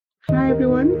Hi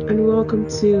everyone, and welcome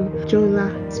to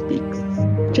Jola Speaks.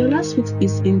 Jola Speaks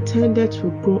is intended to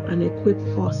grow and equip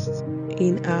us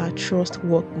in our trust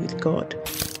walk with God.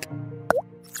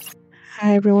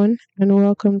 Hi everyone, and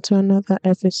welcome to another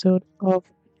episode of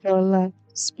Jola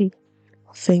Speaks.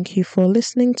 Thank you for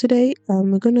listening today.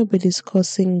 We're going to be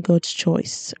discussing God's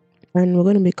choice, and we're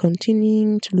going to be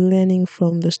continuing to learning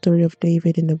from the story of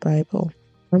David in the Bible.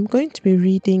 I'm going to be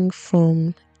reading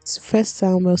from 1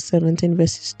 Samuel 17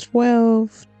 verses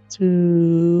 12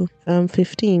 to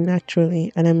 15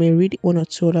 actually, and I may read one or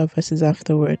two other verses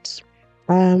afterwards.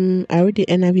 I read the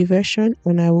NIV version,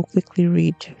 and I will quickly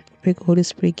read. Pray Holy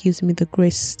Spirit gives me the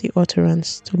grace, the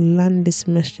utterance to learn this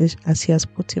message as He has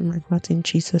put in my heart in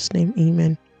Jesus' name.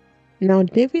 Amen. Now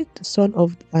David, the son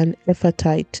of an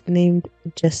Ephrathite named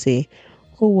Jesse,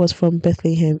 who was from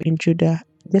Bethlehem in Judah.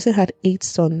 Jesse had 8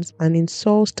 sons, and in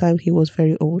Saul's time he was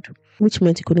very old, which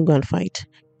meant he couldn't go and fight.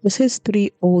 Jesse's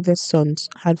 3 oldest sons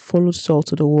had followed Saul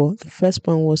to the war. The first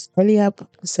one was Eliab,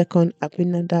 the second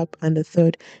Abinadab, and the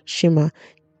third Shema.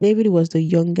 David was the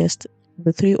youngest.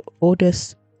 The 3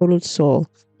 oldest followed Saul,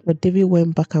 but David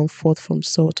went back and forth from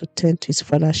Saul to tend to his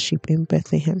father's sheep in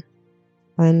Bethlehem.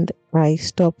 And I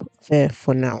stop there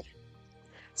for now.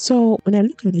 So when I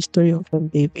look at the story of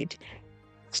David,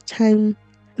 this time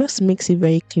just makes it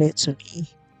very clear to me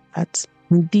that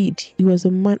indeed he was a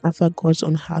man after God's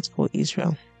own heart for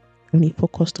Israel, and he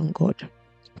focused on God.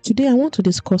 Today I want to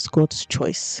discuss God's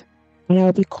choice, and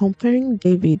I'll be comparing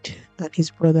David and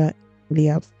his brother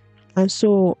Eliab. And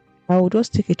so I will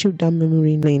just take a trip down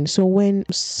memory lane. So when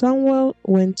Samuel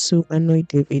went to anoint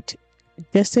David,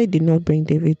 Jesse did not bring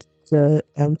David to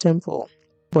the temple,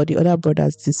 but the other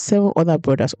brothers, the 7 other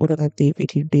brothers older than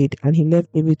David, he did, and he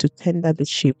left David to tender the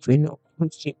sheep,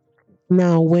 sheep.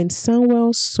 Now, when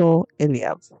Samuel saw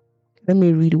Eliab, let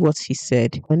me read what he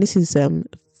said. And this is 1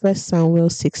 Samuel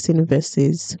 16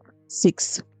 verses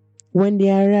 6. When they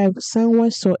arrived,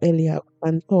 Samuel saw Eliab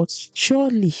and thought,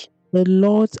 surely the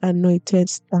Lord's anointed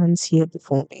stands here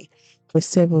before me. Verse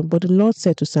 7. But the Lord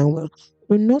said to Samuel,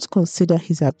 do not consider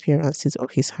his appearances or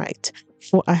his height,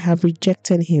 for I have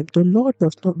rejected him. The Lord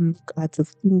does not look at the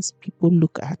things people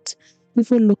look at.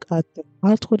 People look at the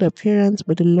outward appearance,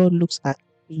 but the Lord looks at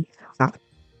the heart.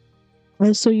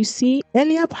 And so you see,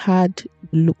 Eliab had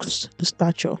the looks, the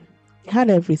stature. He had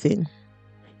everything,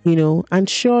 and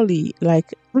surely,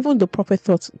 like, even the prophet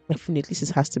thought, definitely this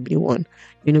has to be the one,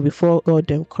 before God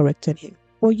corrected him.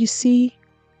 But you see,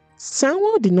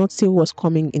 Samuel did not see what was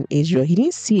coming in Israel. He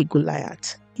didn't see a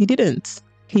Goliath. He didn't.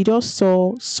 He just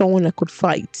saw someone that could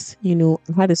fight,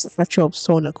 had a stature of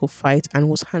someone that could fight and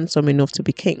was handsome enough to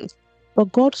be king.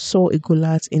 But God saw a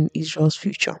Goliath in Israel's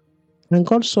future. And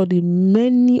God saw the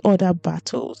many other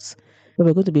battles that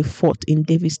were going to be fought in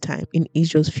David's time, in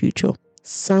Israel's future.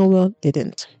 Samuel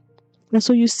didn't. And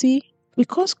so you see,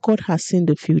 because God has seen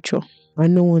the future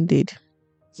and no one did,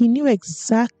 he knew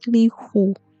exactly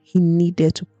who he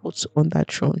needed to put on that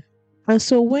throne. And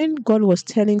so when God was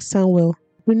telling Samuel,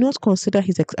 do not consider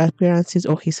his appearances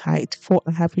or his height, for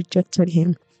I have rejected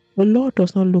him. The Lord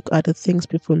does not look at the things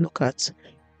people look at.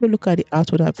 People look at the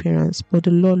outward appearance, but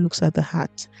the Lord looks at the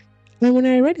heart. And when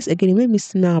I read this again, it made me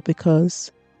snap,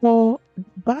 because for the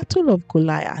battle of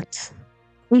Goliath,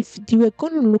 if you were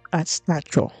going to look at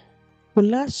stature,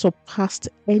 Goliath surpassed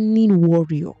any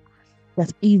warrior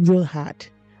that Israel had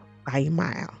by a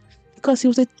mile, because he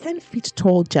was a 10 feet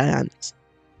tall giant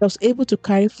that was able to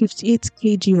carry 58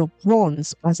 kg of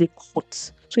bronze as a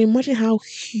coat. So imagine how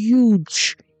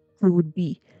huge he would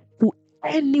be to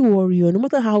any warrior, no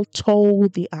matter how tall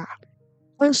they are.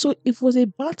 And so it was a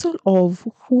battle of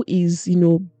who is,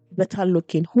 better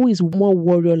looking, who is more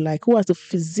warrior-like, who has the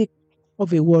physique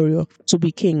of a warrior to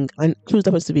be king, and choose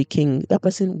that person to be king. That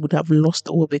person would have lost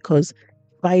the war, because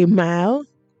by a mile,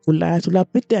 Goliath would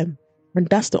have beat them. And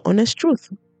that's the honest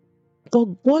truth. But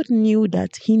God knew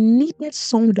that he needed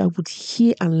someone that would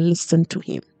hear and listen to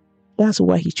him. That's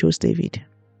why he chose David.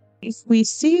 If we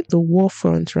see the war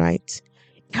front, right,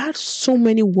 he had so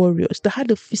many warriors that had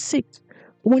the physique.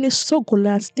 When they saw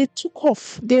Goliath, they took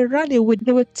off. They ran away.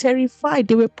 They were terrified.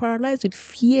 They were paralyzed with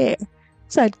fear.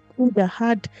 So that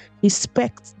had the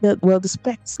specs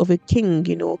of a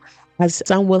king, as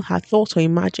Samuel had thought or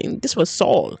imagined. This was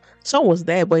Saul. Saul was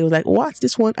there, but he was like, what?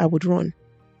 This one, I would run.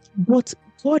 But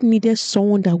God needed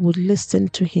someone that would listen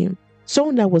to him.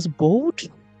 Someone that was bold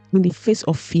in the face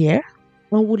of fear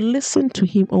and would listen to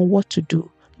him on what to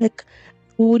do. Like,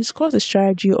 we will discuss the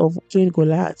strategy of killing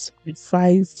Goliath with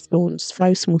 5 stones,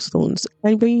 5 smooth stones.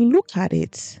 And when you look at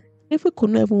it, David could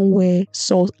not even wear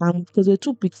Saul's armor because they were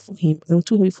too big for him and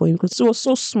too heavy for him, because he was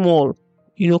so small,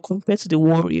 compared to the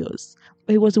warriors.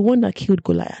 But he was the one that killed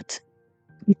Goliath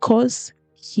because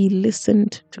he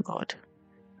listened to God.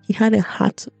 He had a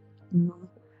heart,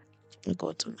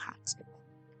 God's own heart.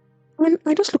 And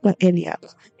I just look at Eliab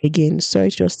again. Sorry,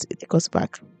 just take us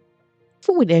back.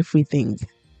 Even with everything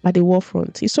at the war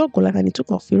front, he saw Goliath and he took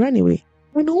off. He ran away.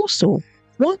 And also,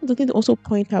 one of the things to also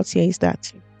point out here is that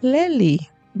clearly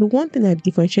the one thing that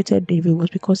differentiated David was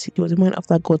because he was a man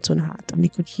after God's own heart and he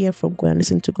could hear from God and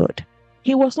listen to God.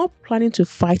 He was not planning to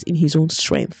fight in his own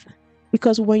strength.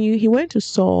 Because when he went to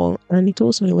Saul and he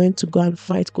told Saul he went to go and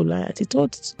fight Goliath, he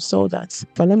told Saul that,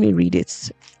 but let me read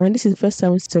it. And this is 1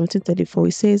 Samuel 17:34.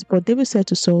 It says, but David said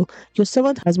to Saul, your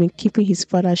servant has been keeping his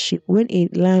father's sheep when a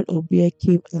lion or bear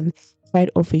came and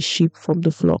carried off a sheep from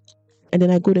the flock. And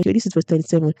then I go there. This is verse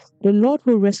 37. The Lord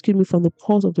will rescue me from the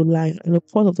paws of the lion and the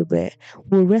paws of the bear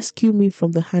will rescue me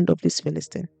from the hand of this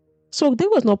Philistine. So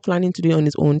David was not planning to do it on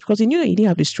his own because he knew he didn't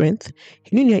have the strength.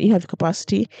 He knew he didn't have the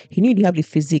capacity. He knew he didn't have the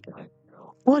physique.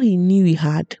 All he knew he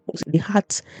had was the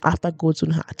heart after God's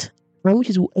own heart, and which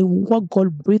is what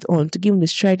God breathed on to give him the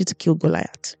strategy to kill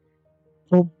Goliath.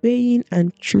 Obeying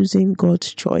and choosing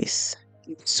God's choice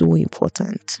is so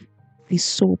important. It's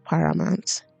so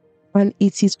paramount. And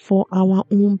it is for our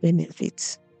own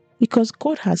benefit. Because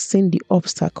God has seen the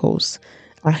obstacles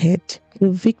ahead, the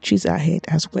victories ahead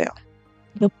as well.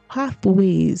 The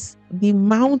pathways, the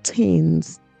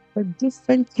mountains, the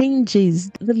different changes,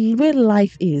 the way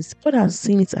life is. God has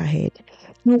seen it ahead.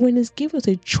 When He's given us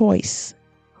a choice,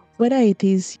 whether it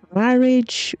is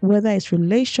marriage, whether it's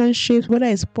relationships, whether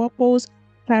it's purpose,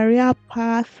 career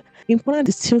path, important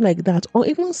decision like that, or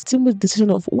even simple decision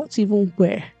of what to even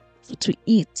wear, what to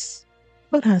eat,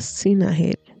 God has seen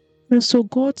ahead. And so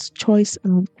God's choice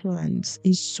and plans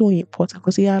is so important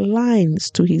because He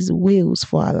aligns to His wills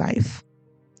for our life.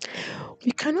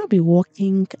 We cannot be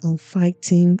walking and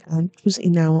fighting and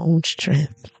choosing our own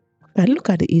strength. And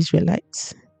look at the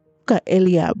Israelites. Look at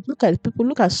Eliab. Look at the people.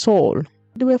 Look at Saul.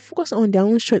 They were focused on their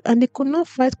own strength and they could not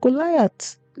fight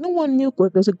Goliath. No one knew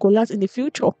there was a Goliath in the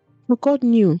future. But God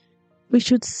knew. We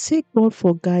should seek God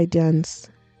for guidance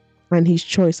and His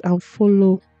choice and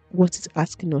follow what He's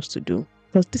asking us to do.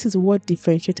 Because this is what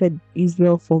differentiated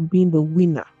Israel from being the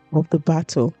winner of the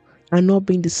battle and not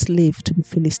being the slave to the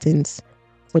Philistines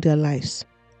for their lives.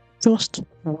 Just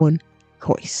one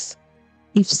choice.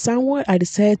 If someone had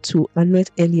decided to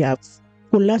anoint Eliab,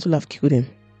 Goliath will have killed him.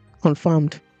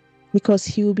 Confirmed. Because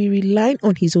he will be relying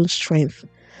on his own strength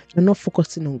and not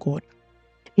focusing on God.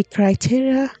 The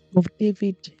criteria of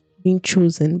David being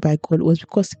chosen by God was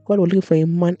because God was looking for a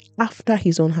man after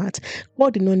his own heart.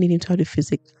 God did not need him to have the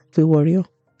physique of a warrior.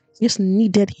 He just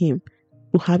needed him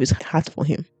to have his heart for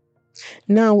him.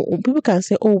 Now, people can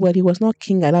say, oh, well, he was not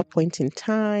king at that point in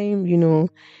time.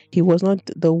 He was not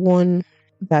the one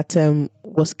that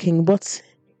was king, but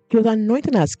he was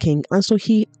anointed as king. And so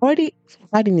he already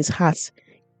had in his heart,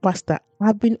 Pastor,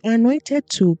 I've been anointed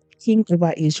to king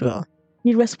over Israel.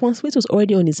 The responsibility was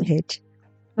already on his head.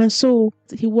 And so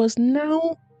he was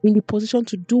now in the position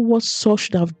to do what Saul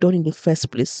should have done in the first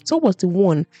place. Saul was the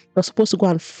one that was supposed to go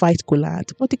and fight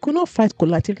Goliath, but he could not fight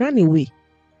Goliath. He ran away.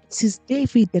 It is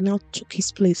David that now took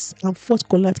his place and fought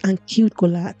Goliath and killed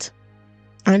Goliath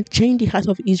and changed the heart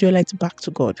of Israelites back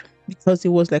to God because it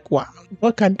was like, wow,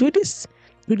 God can do this.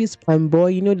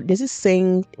 Boy. There's this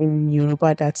saying in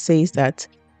Yoruba that says that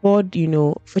God,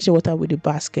 fetching water with the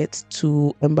basket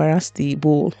to embarrass the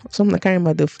bull. Something I can't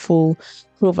remember the full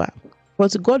proverb.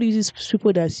 But God uses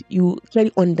people that you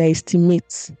clearly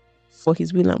underestimate for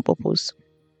His will and purpose.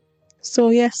 So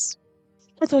yes,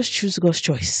 let us choose God's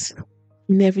choice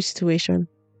in every situation.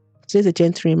 Just a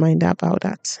gentle reminder about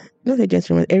that. Not a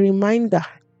gentle reminder, a reminder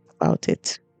about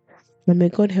it. And may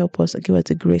God help us and give us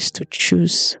the grace to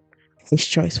choose His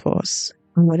choice for us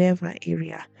in whatever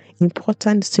area.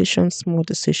 Important decisions, small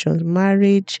decisions,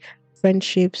 marriage,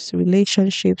 friendships,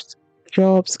 relationships,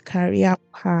 jobs, career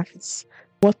paths,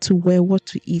 what to wear, what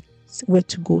to eat, where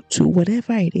to go to,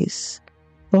 whatever it is.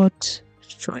 God's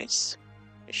choice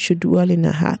should dwell in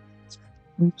our heart.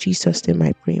 In Jesus' name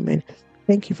I pray, amen.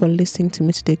 Thank you for listening to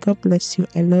me today. God bless you.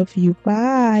 I love you.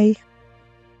 Bye.